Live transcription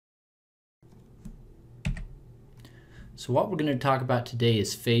So what we're going to talk about today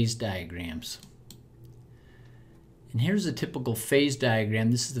is phase diagrams. And here's a typical phase diagram.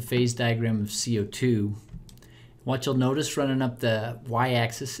 This is the phase diagram of CO2. What you'll notice running up the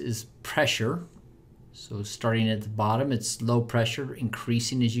y-axis is pressure. So starting at the bottom, it's low pressure,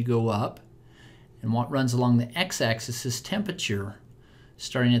 increasing as you go up. And what runs along the x-axis is temperature.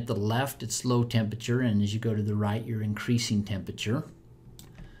 Starting at the left, it's low temperature, and as you go to the right, you're increasing temperature.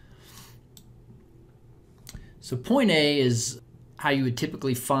 So point A is how you would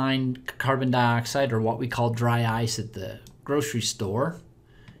typically find carbon dioxide, or what we call dry ice, at the grocery store.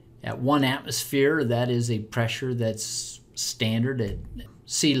 At 1 atmosphere, that is a pressure that's standard at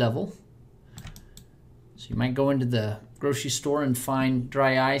sea level. So you might go into the grocery store and find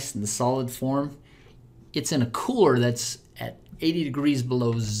dry ice in the solid form. It's in a cooler that's at 80 degrees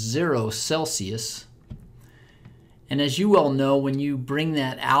below 0 Celsius. And as you well know, when you bring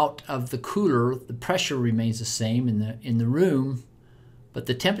that out of the cooler, the pressure remains the same in the room, but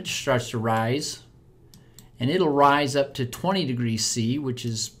the temperature starts to rise, and it'll rise up to 20 degrees C, which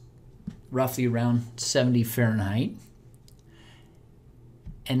is roughly around 70 Fahrenheit.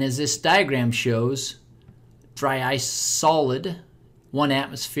 And as this diagram shows, dry ice solid, 1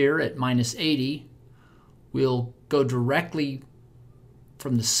 atmosphere at -80, will go directly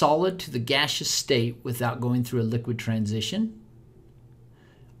from the solid to the gaseous state without going through a liquid transition,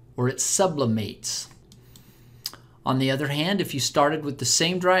 or it sublimates. On the other hand, if you started with the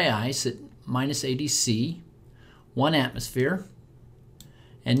same dry ice at -80 C, 1 atmosphere,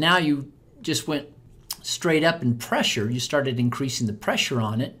 and now you just went straight up in pressure, you started increasing the pressure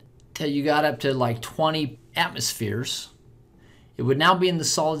on it till you got up to like 20 atmospheres, it would now be in the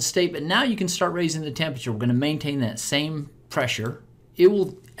solid state, but now you can start raising the temperature. We're going to maintain that same pressure. It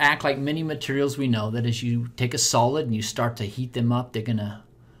will act like many materials we know, that as you take a solid and you start to heat them up, they're gonna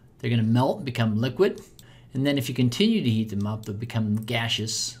melt and become liquid. And then if you continue to heat them up, they'll become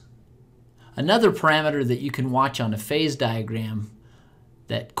gaseous. Another parameter that you can watch on a phase diagram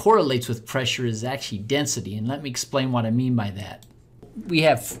that correlates with pressure is actually density. And let me explain what I mean by that. We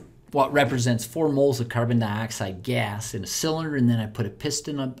have what represents 4 moles of carbon dioxide gas in a cylinder, and then I put a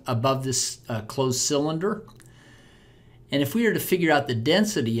piston above this closed cylinder. And if we were to figure out the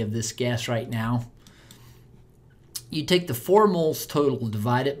density of this gas right now, you take the 4 moles total,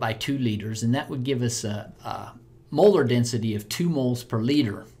 divide it by 2 liters, and that would give us a molar density of 2 moles per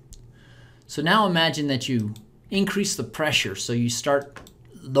liter. So now imagine that you increase the pressure, so you start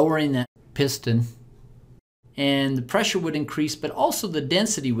lowering that piston, and the pressure would increase, but also the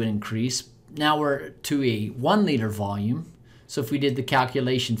density would increase. Now we're to a 1 liter volume. So if we did the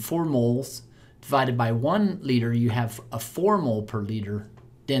calculation, 4 moles divided by 1 liter, you have a 4 mole per liter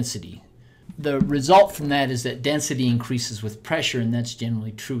density. The result from that is that density increases with pressure, and that's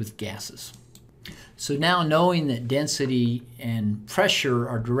generally true with gases. So now, knowing that density and pressure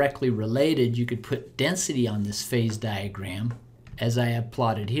are directly related, you could put density on this phase diagram as I have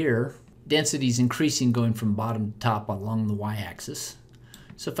plotted here. Density is increasing going from bottom to top along the y-axis.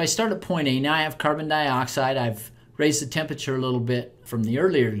 So if I start at point A, now I have carbon dioxide. I've raised the temperature a little bit from the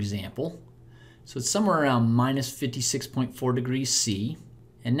earlier example. So it's somewhere around -56.4 degrees C.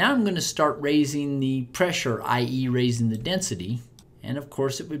 And now I'm going to start raising the pressure, i.e. raising the density. And of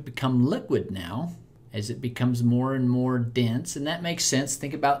course it would become liquid now as it becomes more and more dense. And that makes sense.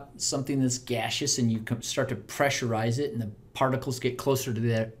 Think about something that's gaseous and you start to pressurize it and the particles get closer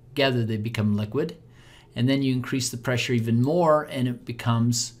together, they become liquid. And then you increase the pressure even more and it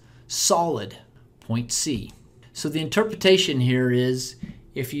becomes solid, point C. So the interpretation here is,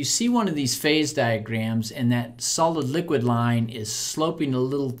 if you see one of these phase diagrams and that solid liquid line is sloping a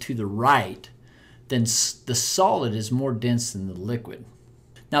little to the right, then the solid is more dense than the liquid.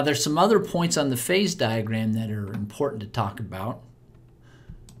 Now there's some other points on the phase diagram that are important to talk about.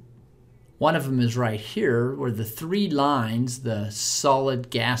 One of them is right here, where the 3 lines, the solid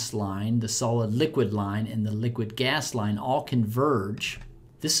gas line, the solid liquid line, and the liquid gas line all converge.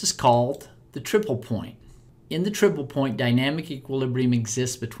 This is called the triple point. In the triple point, dynamic equilibrium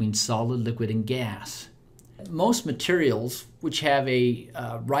exists between solid, liquid, and gas. Most materials which have a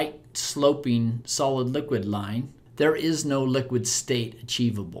right sloping solid liquid line, there is no liquid state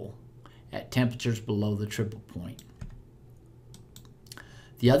achievable at temperatures below the triple point.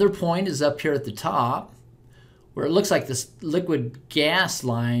 The other point is up here at the top, where it looks like this liquid gas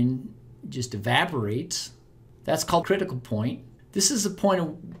line just evaporates. That's called critical point. This is the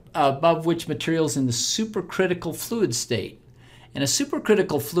point above which materials in the supercritical fluid state. And a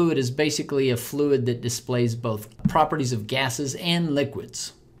supercritical fluid is basically a fluid that displays both properties of gases and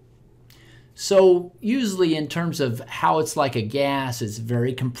liquids. So usually in terms of how it's like a gas, it's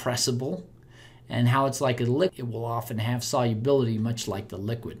very compressible. and how it's like a liquid. It will often have solubility much like the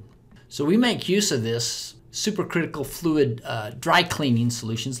liquid. So we make use of this supercritical fluid dry cleaning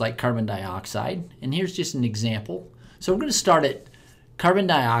solutions like carbon dioxide. And here's just an example. So we're going to start at carbon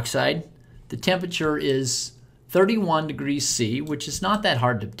dioxide. The temperature is 31 degrees C, which is not that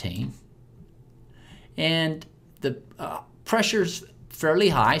hard to obtain. And the pressure's fairly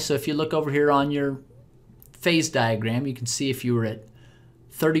high. So if you look over here on your phase diagram, you can see if you were at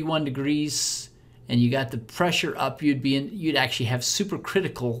 31 degrees and you got the pressure up, you'd actually have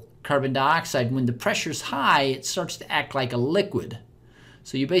supercritical carbon dioxide. When the pressure's high, it starts to act like a liquid.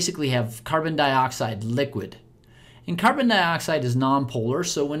 So you basically have carbon dioxide liquid. And carbon dioxide is nonpolar,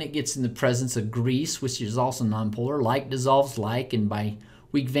 so when it gets in the presence of grease, which is also nonpolar, like dissolves like, and by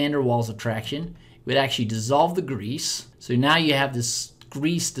weak van der Waals attraction, it would actually dissolve the grease. So now you have this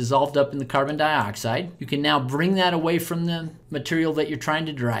grease dissolved up in the carbon dioxide. You can now bring that away from the material that you're trying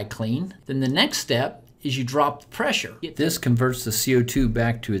to dry clean. Then the next step is you drop the pressure. This converts the CO2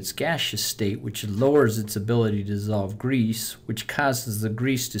 back to its gaseous state, which lowers its ability to dissolve grease, which causes the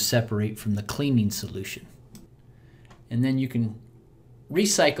grease to separate from the cleaning solution. And then you can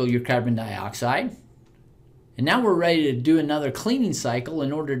recycle your carbon dioxide. And now we're ready to do another cleaning cycle.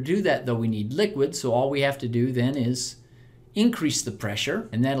 In order to do that, though, we need liquid, so all we have to do then is increase the pressure,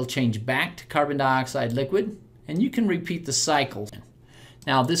 and that'll change back to carbon dioxide liquid, and you can repeat the cycle.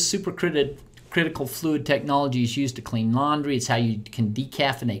 Now, this supercritical fluid technology is used to clean laundry. It's how you can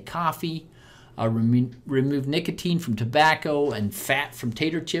decaffeinate coffee, remove nicotine from tobacco and fat from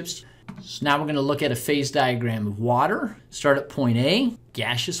tater chips. So now we're going to look at a phase diagram of water. Start at point A,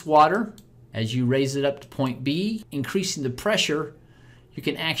 gaseous water. As you raise it up to point B, increasing the pressure, you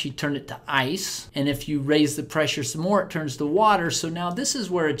can actually turn it to ice. And if you raise the pressure some more, it turns to water. So now this is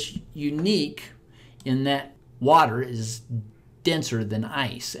where it's unique in that water is denser than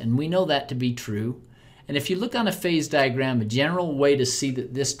ice. And we know that to be true. And if you look on a phase diagram, a general way to see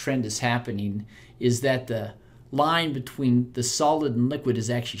that this trend is happening is that the line between the solid and liquid is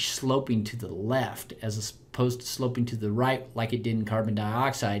actually sloping to the left as opposed to sloping to the right like it did in carbon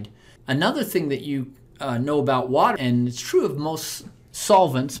dioxide. Another thing that you know about water, and it's true of most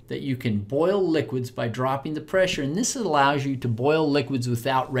solvents, that you can boil liquids by dropping the pressure, and this allows you to boil liquids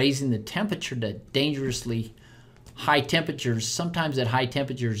without raising the temperature to dangerously high temperatures. Sometimes at high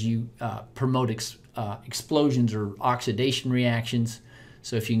temperatures you promote explosions or oxidation reactions.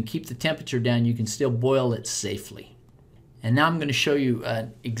 So if you can keep the temperature down, you can still boil it safely. And now I'm going to show you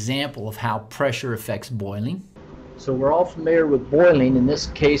an example of how pressure affects boiling. So we're all familiar with boiling. In this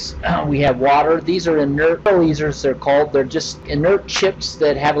case, we have water. These are inert ethers, they're called. They're just inert chips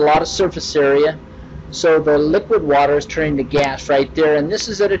that have a lot of surface area. So the liquid water is turning to gas right there. And this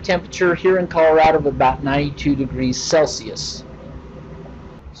is at a temperature here in Colorado of about 92 degrees Celsius.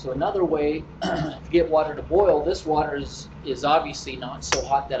 So another way to get water to boil, this water is obviously not so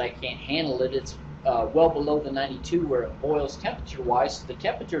hot that I can't handle it. It's well below the 92 where it boils temperature-wise, so the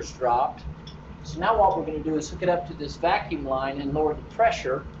temperature's dropped. So now what we're going to do is hook it up to this vacuum line and lower the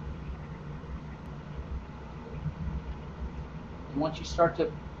pressure. And once you start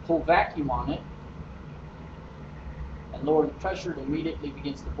to pull vacuum on it and lower the pressure, it immediately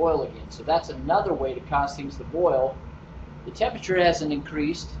begins to boil again. So that's another way to cause things to boil. The temperature hasn't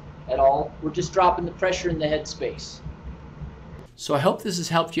increased at all. We're just dropping the pressure in the head space. So I hope this has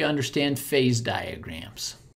helped you understand phase diagrams.